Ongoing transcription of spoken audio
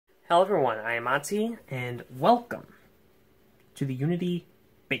Hello everyone, I am Monty, and welcome to the Unity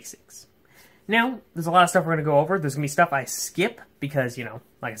Basics. Now, there's a lot of stuff we're going to go over. There's going to be stuff I skip because,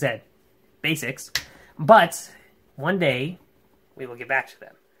 like I said, basics. But one day, we will get back to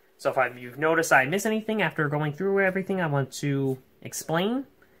them. So if you've noticed I miss anything after going through everything I want to explain,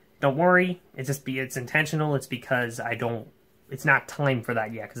 don't worry. It's intentional. It's because it's not time for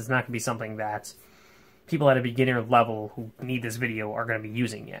that yet, because it's not going to be something that people at a beginner level who need this video are going to be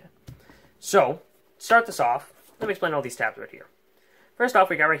using yet. So, to start this off, let me explain all these tabs right here. First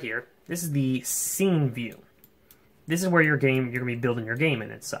off, we got right here, this is the scene view. This is where you're going to be building your game in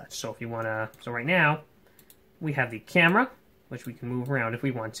and such. So if you want to, right now, we have the camera, which we can move around if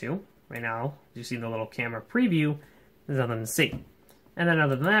we want to. Right now, you see the little camera preview, there's nothing to see. And then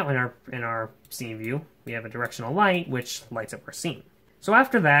other than that, in our scene view, we have a directional light, which lights up our scene. So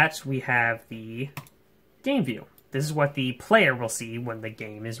after that, we have the game view. This is what the player will see when the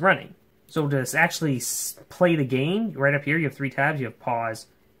game is running. So to actually play the game, right up here, you have three tabs. You have pause,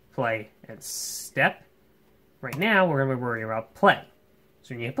 play, and step. Right now, we're going to be worrying about play.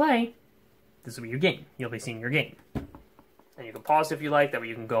 So when you hit play, this will be your game. You'll be seeing your game. And you can pause if you like. That way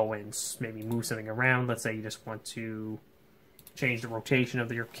you can go and maybe move something around. Let's say you just want to change the rotation of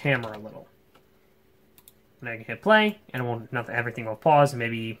your camera a little. Now you can hit play, and everything will pause. And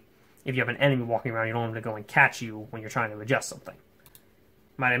maybe if you have an enemy walking around, you don't want them to go and catch you when you're trying to adjust something.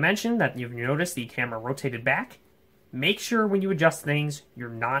 Might I mention that you've noticed the camera rotated back? Make sure when you adjust things, you're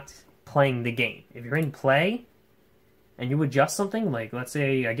not playing the game. If you're in play, and you adjust something, like let's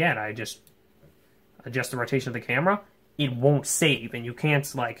say, again, I just adjust the rotation of the camera, it won't save, and you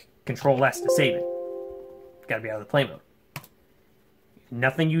can't, Control S to save it. You've got to be out of the play mode.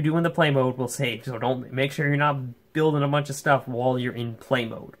 Nothing you do in the play mode will save, so make sure you're not building a bunch of stuff while you're in play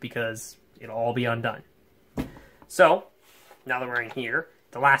mode, because it'll all be undone. So, now that we're in here,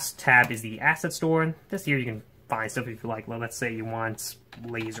 the last tab is the asset store, and this here you can find stuff if you like. Well, let's say you want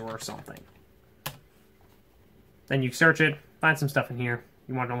laser or something. Then you search it, find some stuff in here.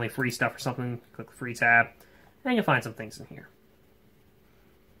 You want only free stuff or something, click the free tab, and you'll find some things in here.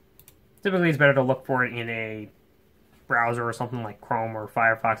 Typically it's better to look for it in a browser or something like Chrome or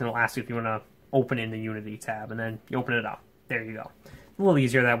Firefox, and it'll ask you if you want to open in the Unity tab, and then you open it up. There you go. A little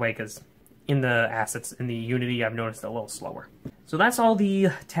easier that way, because in the assets, in the Unity, I've noticed a little slower. So that's all the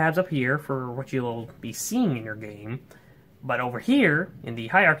tabs up here for what you'll be seeing in your game. But over here, in the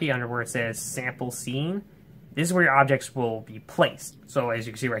hierarchy, under where it says sample scene, this is where your objects will be placed. So as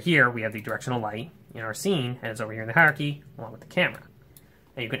you can see right here, we have the directional light in our scene, and it's over here in the hierarchy, along with the camera.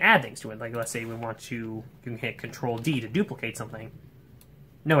 And you can add things to it. Like, let's say we want to, you can hit Control D to duplicate something.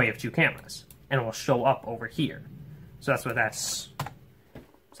 Now we have two cameras, and it will show up over here. So that's what this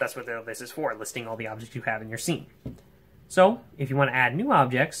is for, listing all the objects you have in your scene. So, if you want to add new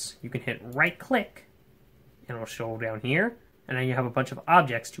objects, you can hit right-click, and it'll show down here, and then you have a bunch of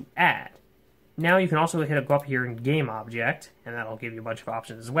objects to add. Now you can also go up here in Game Object, and that'll give you a bunch of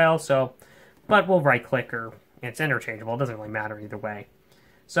options as well, but we'll right-click, or it's interchangeable, it doesn't really matter either way.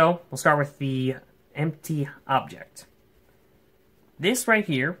 So, we'll start with the empty object. This right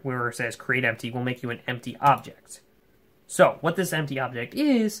here, where it says create empty, will make you an empty object. So, what this empty object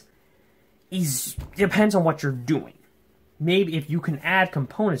is depends on what you're doing. Maybe if you can add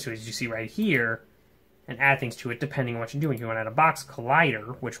components to it, as you see right here, and add things to it depending on what you're doing. If you want to add a box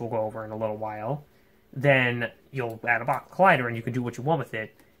collider, which we'll go over in a little while, then you'll add a box collider and you can do what you want with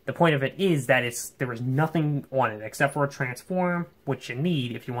it. The point of it is that there is nothing on it except for a transform, which you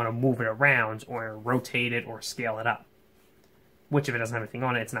need if you want to move it around or rotate it or scale it up. Which, if it doesn't have anything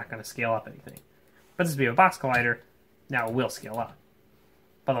on it, it's not going to scale up anything. But this would be a box collider. Now it will scale up.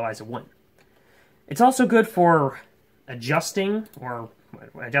 Otherwise it wouldn't. It's also good for adjusting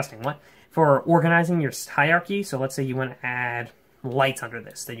for organizing your hierarchy. So let's say you want to add lights under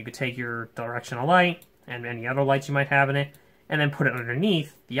this. Then you could take your directional light and any other lights you might have in it, and then put it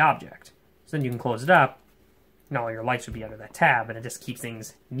underneath the object. So then you can close it up, and all your lights would be under that tab, and it just keeps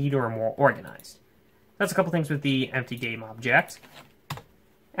things neater or more organized. That's a couple things with the empty game object.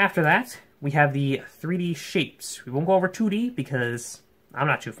 After that, we have the 3D shapes. We won't go over 2D because I'm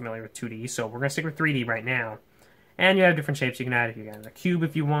not too familiar with 2D, so we're going to stick with 3D right now. And you have different shapes you can add. You can add a cube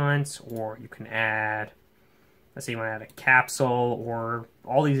if you want, or you can add, let's say you want to add a capsule, or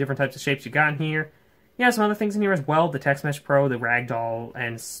all these different types of shapes you got in here. You have some other things in here as well, the Text Mesh Pro, the Ragdoll,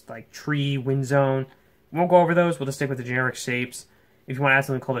 and tree, wind zone. We won't go over those, we'll just stick with the generic shapes. If you want to add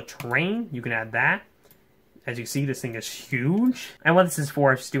something called a terrain, you can add that. As you see, this thing is huge. And what this is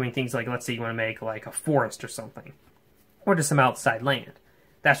for is doing things like, let's say you want to make like a forest or something. Or just some outside land.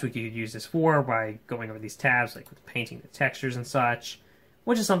 That's what you could use this for by going over these tabs, like with painting the textures and such.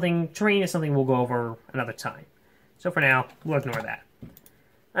 which is something, terrain is something we'll go over another time. So for now, we'll ignore that.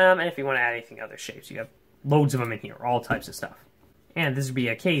 And if you want to add anything other shapes, you have loads of them in here, all types of stuff. And this would be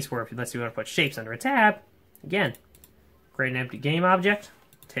a case where if let's say you want to put shapes under a tab, again, create an empty game object,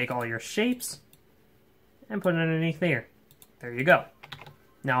 take all your shapes, and put it underneath there. There you go.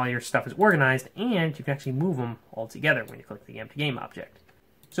 Now all your stuff is organized, and you can actually move them all together when you click the empty game object.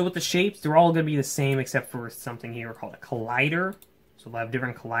 So with the shapes, they're all going to be the same except for something here called a collider. So we'll have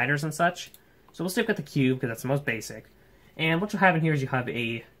different colliders and such. So we'll stick with the cube because that's the most basic. And what you'll have in here is you have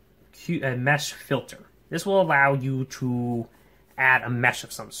a mesh filter. This will allow you to add a mesh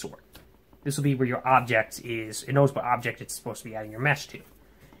of some sort. This will be where your object is, it knows what object it's supposed to be adding your mesh to.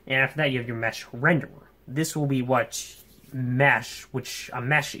 And after that you have your mesh renderer. This will be what mesh, which a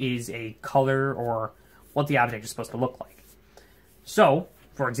mesh is a color or what the object is supposed to look like. So,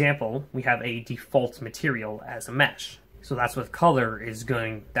 for example, we have a default material as a mesh. So that's what color is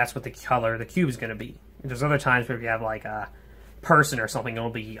going, that's what the color the cube is going to be. And there's other times where if you have like a person or something, it'll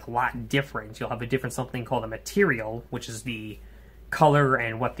be a lot different. You'll have a different something called a material, which is the color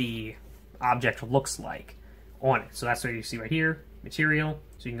and what the object looks like on it. So that's what you see right here, material.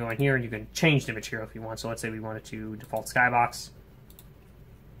 So you can go in here and you can change the material if you want. So let's say we wanted to default skybox.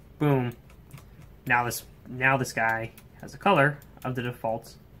 Boom. Now this guy has the color of the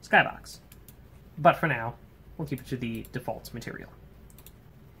default skybox. But for now, we'll keep it to the default material.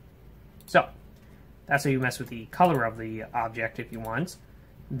 So that's how you mess with the color of the object if you want.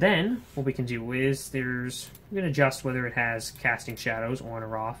 Then what we can do is you can adjust whether it has casting shadows on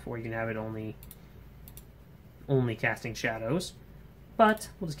or off, or you can have it only casting shadows. But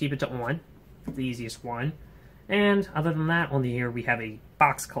we'll just keep it to on, the easiest one. And other than that, on the here we have a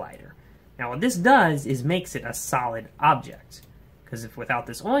box collider. Now what this does is makes it a solid object. Because if without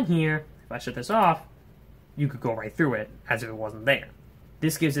this on here, if I shut this off, you could go right through it as if it wasn't there.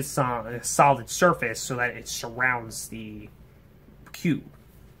 This gives it a solid surface so that it surrounds the cube.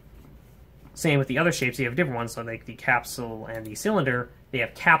 Same with the other shapes, you have different ones, so like the capsule and the cylinder, they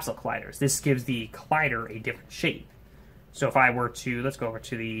have capsule colliders. This gives the collider a different shape. So if I were to, let's go over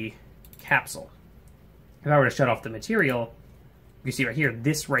to the capsule. If I were to shut off the material, you see right here,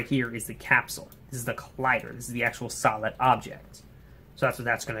 this right here is the capsule. This is the collider. This is the actual solid object. So that's what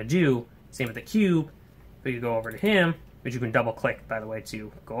that's going to do. Same with the cube. If you go over to him, which you can double click, by the way,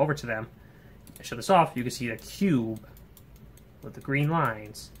 to go over to them. Shut this off, you can see the cube with the green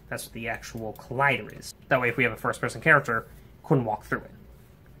lines. That's what the actual collider is. That way, if we have a first-person character, couldn't walk through it.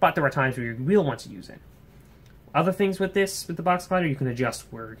 But there are times where you will want to use it. Other things with this, with the box collider, you can adjust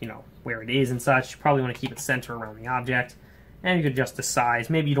where it is and such. You probably want to keep it centered around the object. And you can adjust the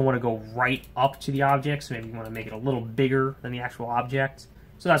size. Maybe you don't want to go right up to the object, so maybe you want to make it a little bigger than the actual object.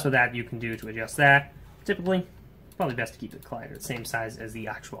 So that's what you can do to adjust that. Typically, it's probably best to keep the collider the same size as the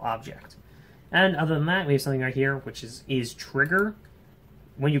actual object. And other than that, we have something right here, which is trigger.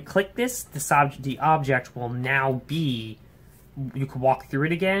 When you click this, the object will now be, you can walk through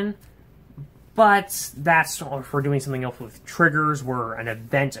it again, but that's if we're doing something else with triggers where an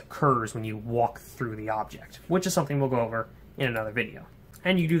event occurs when you walk through the object, which is something we'll go over in another video.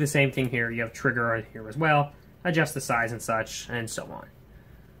 And you do the same thing here. You have trigger right here as well, adjust the size and such, and so on.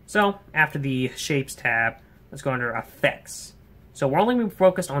 So after the shapes tab, let's go under effects. So we're only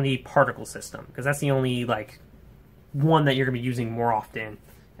focused on the particle system because that's the only one that you're going to be using more often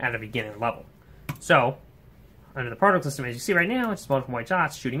at a beginner level. So under the particle system, as you see right now, it's a bunch of white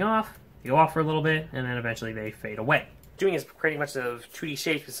dots shooting off. They go off for a little bit, and then eventually they fade away. Doing is creating a bunch of 2D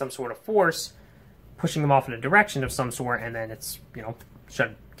shapes with some sort of force, pushing them off in a direction of some sort, and then it's,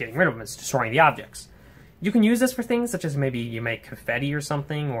 getting rid of them. It's destroying the objects. You can use this for things such as maybe you make confetti or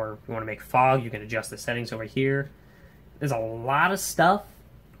something, or if you want to make fog, you can adjust the settings over here. There's a lot of stuff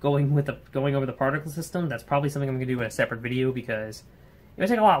going over the particle system. That's probably something I'm going to do in a separate video because it would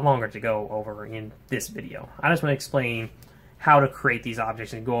take a lot longer to go over in this video. I just want to explain how to create these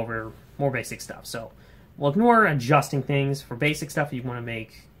objects and go over more basic stuff. So we'll ignore adjusting things. For basic stuff you want to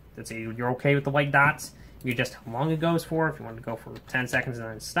make, let's say you're okay with the white dots, you adjust how long it goes for. If you want to go for 10 seconds and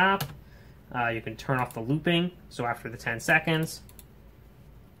then stop, you can turn off the looping. So after the 10 seconds,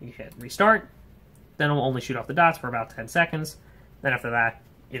 you hit restart. Then it'll only shoot off the dots for about 10 seconds. Then after that,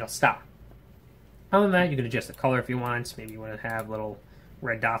 it'll stop. Other than that, you can adjust the color if you want. Maybe you want to have little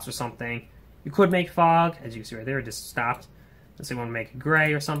red dots or something. You could make fog, as you can see right there, it just stopped. Let's say you want to make it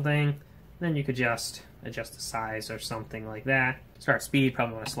gray or something. Then you could just adjust the size or something like that. Start speed,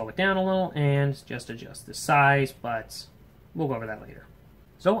 probably want to slow it down a little, and just adjust the size, but we'll go over that later.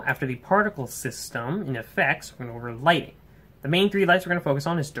 So after the particle system in effects, we're going to go over lighting. The main three lights we're going to focus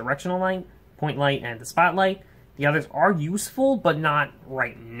on is directional light, point light, and the spotlight. The others are useful, but not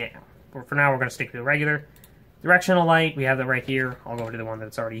right now. But for now, we're going to stick to the regular. Directional light, we have that right here. I'll go to the one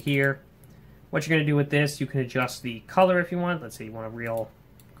that's already here. What you're going to do with this, you can adjust the color if you want. Let's say you want a real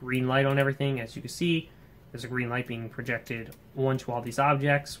green light on everything. As you can see, there's a green light being projected onto all these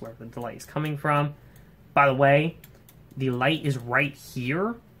objects, wherever the light is coming from. By the way, the light is right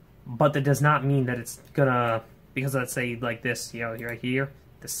here, but that does not mean that it's gonna, because let's say like this, you know, right here,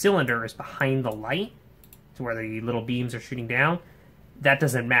 the cylinder is behind the light, to where the little beams are shooting down. That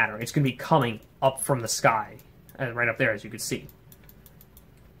doesn't matter. It's going to be coming up from the sky, right up there, as you can see.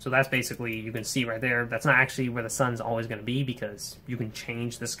 So that's basically, you can see right there, that's not actually where the sun's always going to be, because you can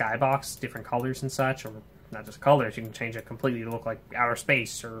change the skybox, different colors and such, or not just colors, you can change it completely to look like outer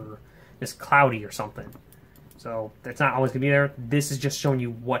space, or just cloudy or something. So that's not always going to be there. This is just showing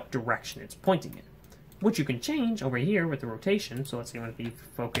you what direction it's pointing in, which you can change over here with the rotation. So let's say you want to be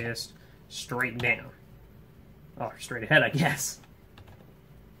focused straight down. Oh, straight ahead, I guess.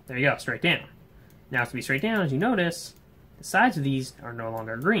 There you go, straight down. Now to be straight down, as you notice, the sides of these are no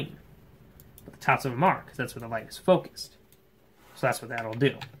longer green, but the tops of them are, because that's where the light is focused. So that's what that'll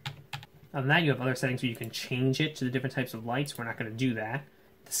do. Other than that, you have other settings where you can change it to the different types of lights. We're not going to do that.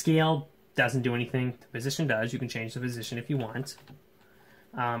 The scale doesn't do anything. The position does. You can change the position if you want.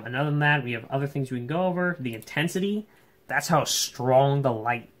 And other than that, we have other things we can go over. The intensity, that's how strong the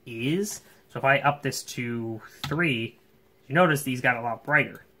light is. So if I up this to 3, you notice these got a lot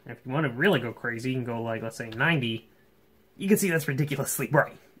brighter. And if you want to really go crazy, you can go like, let's say 90. You can see that's ridiculously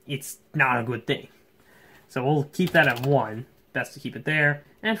bright. It's not a good thing. So we'll keep that at 1. Best to keep it there.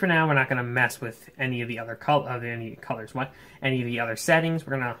 And for now, we're not going to mess with any of the other any of the other settings.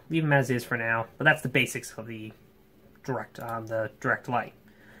 We're going to leave them as is for now. But that's the basics of the direct light.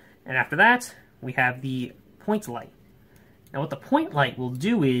 And after that, we have the point light. Now what the point light will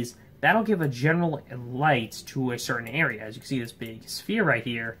do is, that'll give a general light to a certain area. As you can see this big sphere right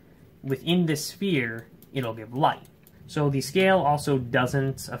here, within this sphere, it'll give light. So the scale also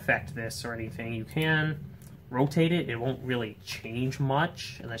doesn't affect this or anything. You can rotate it. It won't really change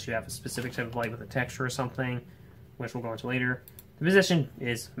much unless you have a specific type of light with a texture or something, which we'll go into later. The position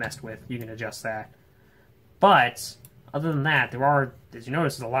is messed with. You can adjust that. But other than that, there are, as you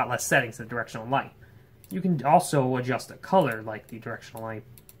notice, there's a lot less settings than directional light. You can also adjust the color like the directional light,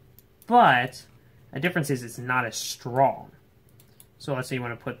 but a difference is it's not as strong. So let's say you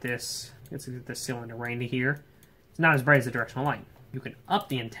want to put this, let's get this cylinder right into here. It's not as bright as the directional light. You can up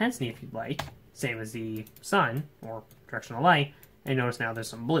the intensity if you'd like, same as the sun or directional light, and notice now there's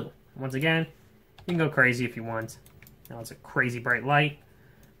some blue. Once again, you can go crazy if you want. Now it's a crazy bright light,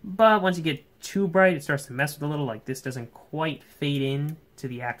 but once you get too bright, it starts to mess with a little. Like this doesn't quite fade in to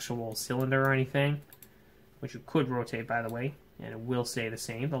the actual cylinder or anything, which you could rotate, by the way, and it will stay the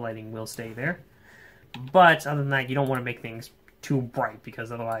same. The lighting will stay there. But other than that, you don't want to make things too bright,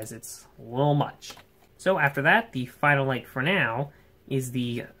 because otherwise it's a little much. So after that, the final light for now is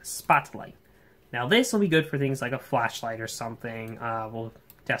the spotlight. Now this will be good for things like a flashlight or something. We'll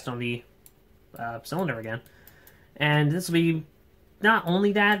test on the cylinder again. And this will be not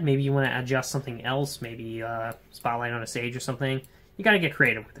only that, maybe you want to adjust something else, maybe spotlight on a stage or something. You got to get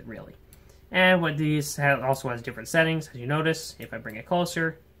creative with it, really. And what these also has different settings, as you notice. If I bring it closer,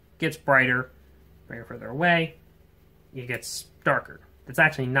 it gets brighter. Bring it further away, it gets darker. That's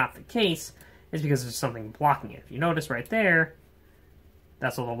actually not the case. It's because there's something blocking it. If you notice right there,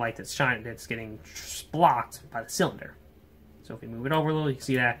 that's all the light that's shining, that's getting blocked by the cylinder. So if we move it over a little, you can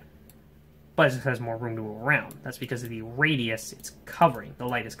see that. But it just has more room to move around. That's because of the radius it's covering, the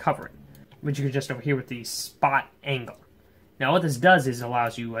light is covering. Which you can just over here with the spot angle. Now what this does is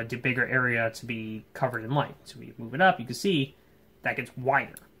allows you a bigger area to be covered in light. So if you move it up, you can see that gets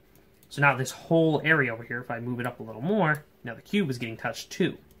wider. So now this whole area over here, if I move it up a little more, now the cube is getting touched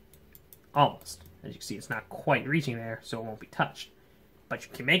too. Almost. As you can see, it's not quite reaching there, so it won't be touched. But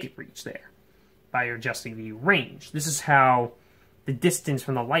you can make it reach there by adjusting the range. This is how the distance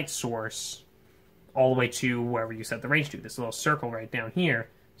from the light source all the way to wherever you set the range to. This little circle right down here.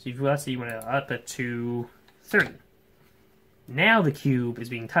 So if let's say you want to up it to 30. Now the cube is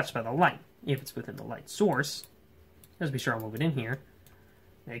being touched by the light, if it's within the light source. Let's be sure I'll move it in here.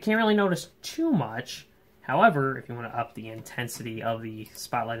 Now you can't really notice too much. However, if you want to up the intensity of the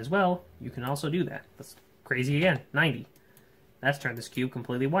spotlight as well, you can also do that. That's crazy again, 90. That's turned this cube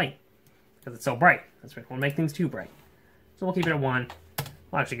completely white, because it's so bright. That's right, we won't make things too bright. So we'll keep it at 1.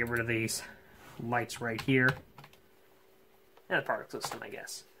 We'll actually get rid of these lights right here. And the particle system, I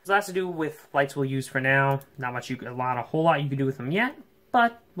guess. So that's to do with lights we'll use for now. Not much, a whole lot you can do with them yet,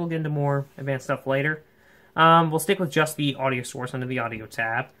 but we'll get into more advanced stuff later. We'll stick with just the audio source under the audio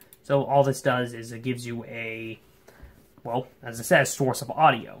tab. So all this does is it gives you a, well, as it says, source of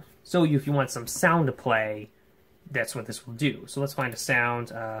audio. So if you want some sound to play, that's what this will do. So let's find a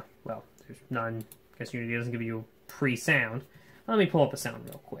sound. Well, there's none. I guess Unity doesn't give you a pre-sound. Let me pull up a sound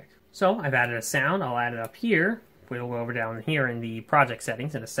real quick. So I've added a sound. I'll add it up here. We'll go over down here in the project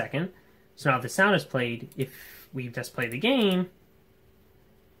settings in a second. So now if the sound is played, if we just play the game,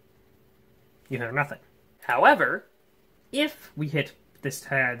 you hear nothing. However, if we hit this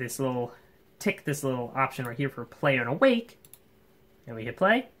little option right here for play and awake, and we hit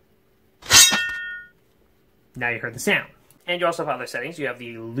play, now you heard the sound. And you also have other settings. You have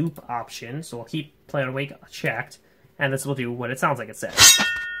the loop option, so we'll keep play and awake checked, and this will do what it sounds like it says.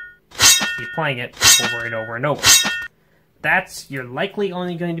 Keep playing it over and over and over. That's you're likely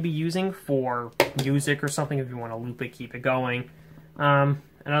only going to be using for music or something if you want to loop it, keep it going. And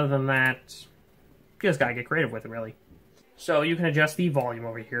other than that, you just gotta get creative with it, really. So you can adjust the volume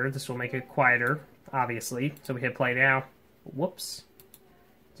over here. This will make it quieter, obviously. So we hit play now. Whoops.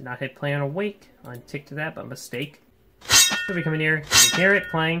 Did not hit play on awake. Untick to that, but mistake. So we come in here, you can hear it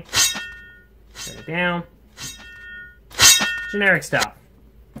playing. Turn it down. Generic stuff.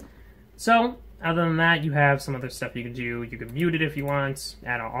 So, other than that, you have some other stuff you can do. You can mute it if you want,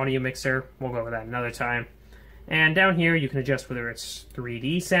 add an audio mixer. We'll go over that another time. And down here, you can adjust whether it's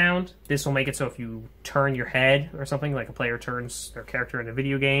 3D sound. This will make it so if you turn your head or something, like a player turns their character in a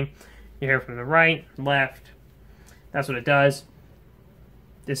video game, you hear it from the right, left. That's what it does.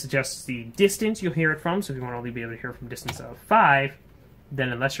 This adjusts the distance you'll hear it from. So if you want to only be able to hear it from a distance of 5, then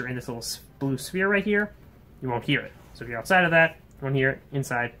unless you're in this little blue sphere right here, you won't hear it. So if you're outside of that, you won't hear it.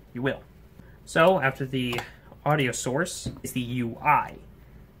 Inside, you will. So after the audio source is the UI.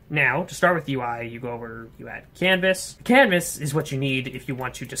 Now, to start with the UI, you go over, you add canvas. Canvas is what you need if you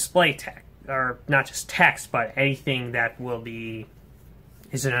want to display text, or not just text, but anything that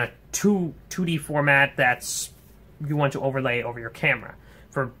is in a 2D format that's you want to overlay over your camera.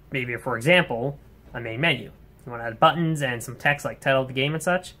 For example, a main menu. You want to add buttons and some text like title of the game and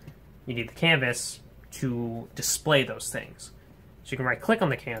such. You need the canvas to display those things. So you can right-click on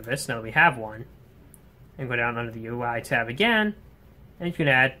the canvas, now that we have one, and go down under the UI tab again, and you can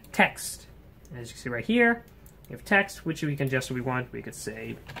add text. As you can see right here, we have text, which we can adjust if we want. We could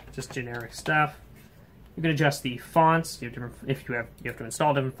say just generic stuff. You can adjust the fonts. You have to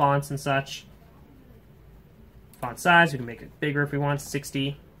install different fonts and such. Font size, we can make it bigger if we want,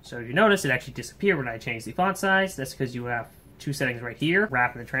 60. So if you notice, it actually disappeared when I changed the font size. That's because you have two settings right here,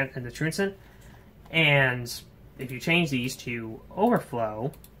 wrap and the transcend. And if you change these to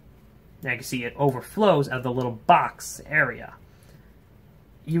overflow, now you can see it overflows out of the little box area.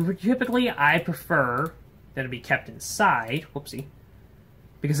 Typically, I prefer that it be kept inside. Whoopsie.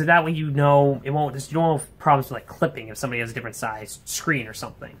 Because that way you know it won't. You don't have problems with like clipping if somebody has a different size screen or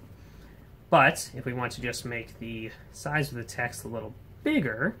something. But if we want to just make the size of the text a little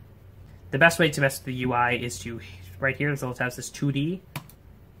bigger, the best way to mess with the UI is to right here. This little tab says 2D.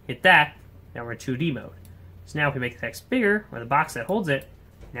 Hit that. Now we're in 2D mode. So now if we make the text bigger, or the box that holds it,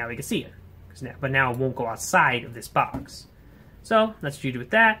 now we can see it. But now it won't go outside of this box. So that's what you do with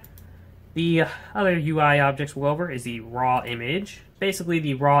that. The other UI objects we'll go over is the raw image. Basically,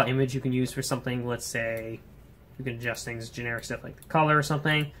 the raw image you can use for something, let's say, you can adjust things, generic stuff like the color or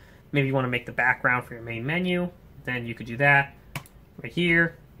something. Maybe you want to make the background for your main menu, then you could do that. Right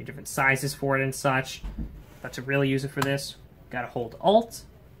here, your different sizes for it and such. But to really use it for this, you gotta hold Alt.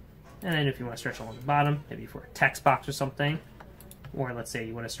 And then if you want to stretch along the bottom, maybe for a text box or something, or let's say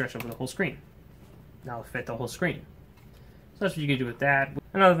you want to stretch over the whole screen. That'll fit the whole screen. So that's what you can do with that.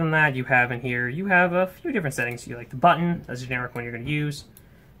 And other than that, you have in here, you have a few different settings. You like the button, that's a generic one you're going to use.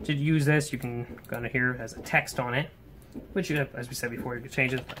 To use this, you can go under here, it has a text on it, which you have, as we said before, you can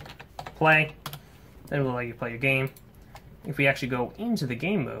change it. Play, then it will allow you to play your game. If we actually go into the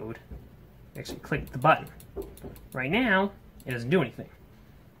game mode, actually click the button. Right now, it doesn't do anything.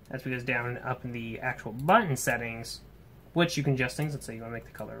 That's because down up in the actual button settings, which you can adjust things. Let's say you want to make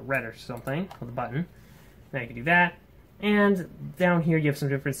the color red or something with the button. Now you can do that. And down here you have some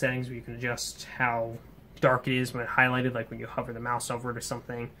different settings where you can adjust how dark it is when highlighted, like when you hover the mouse over it or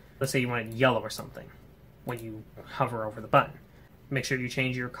something. Let's say you want it yellow or something when you hover over the button. Make sure you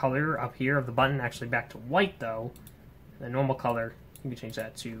change your color up here of the button actually back to white though. The normal color, you can change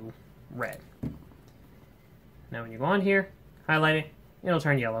that to red. Now when you go on here, highlight it, it'll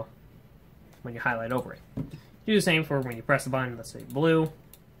turn yellow when you highlight over it. Do the same for when you press the button, let's say blue.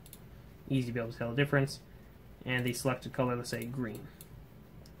 Easy to be able to tell the difference. And the selected color, let's say green.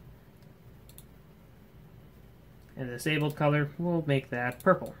 And the disabled color, we'll make that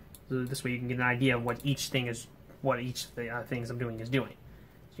purple. So this way you can get an idea of what each thing is, what each of the things I'm doing is doing.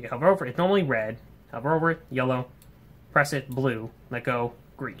 So you hover over it. It's normally red. Hover over it, yellow. Press it, blue. Let go,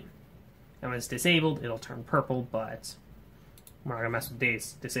 green. And when it's disabled, it'll turn purple, but we're not going to mess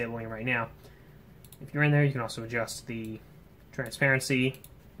with disabling right now. If you're in there, you can also adjust the transparency,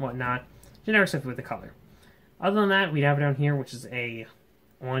 whatnot. Generic stuff with the color. Other than that, we have it down here, which is a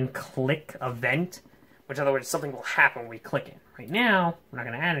one-click event, which in other words, something will happen when we click it. Right now, we're not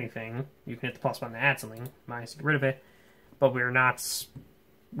going to add anything. You can hit the plus button to add something, minus to get rid of it, but we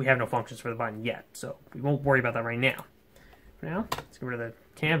have no functions for the button yet, so we won't worry about that right now. For now, let's get rid of the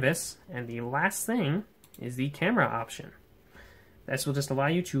canvas, and the last thing is the camera option. This will just allow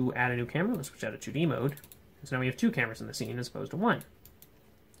you to add a new camera. Let's switch out of 2D mode. So now we have 2 cameras in the scene as opposed to 1.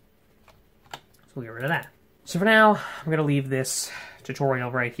 So we'll get rid of that. So for now, I'm going to leave this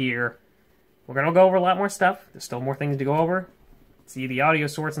tutorial right here. We're going to go over a lot more stuff. There's still more things to go over. See the audio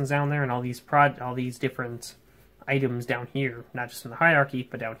sources down there and all these different items down here. Not just in the hierarchy,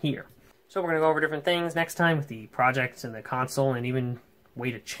 but down here. So we're going to go over different things next time with the projects and the console and even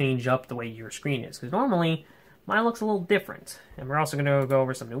way to change up the way your screen is. Because normally, mine looks a little different. And we're also going to go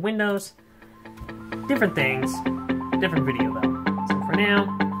over some new windows, different things, different video though. So for now,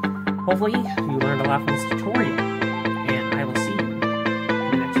 hopefully you learned a lot from this tutorial.